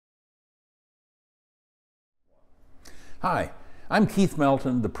Hi, I'm Keith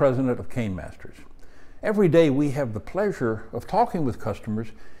Melton, the president of Cane Masters. Every day we have the pleasure of talking with customers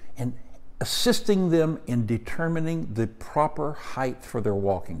and assisting them in determining the proper height for their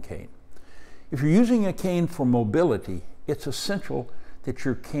walking cane. If you're using a cane for mobility, it's essential that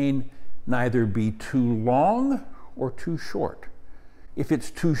your cane neither be too long or too short. If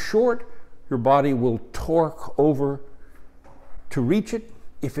it's too short, your body will torque over to reach it.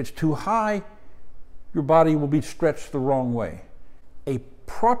 If it's too high, your body will be stretched the wrong way. A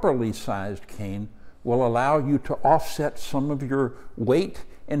properly sized cane will allow you to offset some of your weight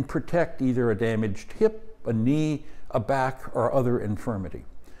and protect either a damaged hip, a knee, a back, or other infirmity.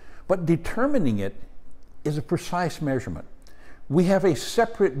 But determining it is a precise measurement. We have a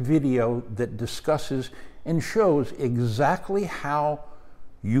separate video that discusses and shows exactly how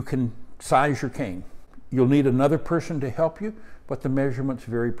you can size your cane. You'll need another person to help you, but the measurement's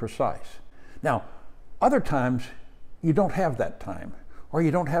very precise. Now, other times you don't have that time, or you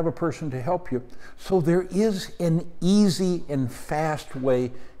don't have a person to help you, so there is an easy and fast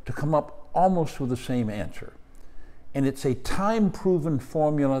way to come up almost with the same answer. And it's a time-proven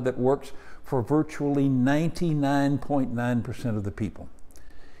formula that works for virtually 99.9% of the people.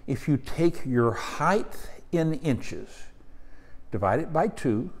 If you take your height in inches, divide it by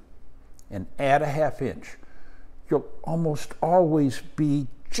 2, and add a ½ inch, you'll almost always be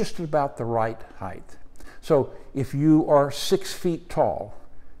just about the right height. So if you are 6 feet tall,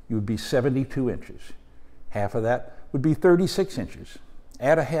 you would be 72 inches. Half of that would be 36 inches.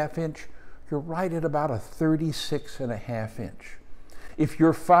 Add a ½ inch, you're right at about a 36.5 inch. If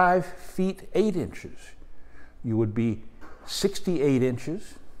you're 5 feet 8 inches, you would be 68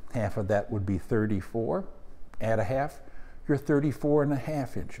 inches. Half of that would be 34. Add a half, you're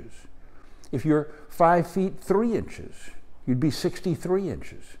 34.5 inches. If you're 5 feet 3 inches, you'd be 63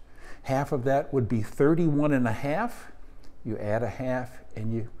 inches. Half of that would be 31.5. You add a half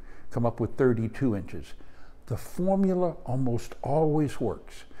and you come up with 32 inches. The formula almost always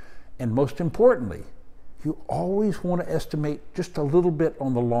works. And most importantly, you always want to estimate just a little bit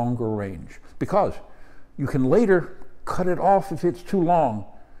on the longer range, because you can later cut it off if it's too long,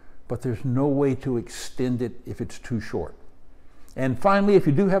 but there's no way to extend it if it's too short. And finally, if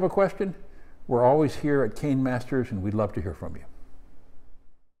you do have a question, we're always here at Cane Masters and we'd love to hear from you.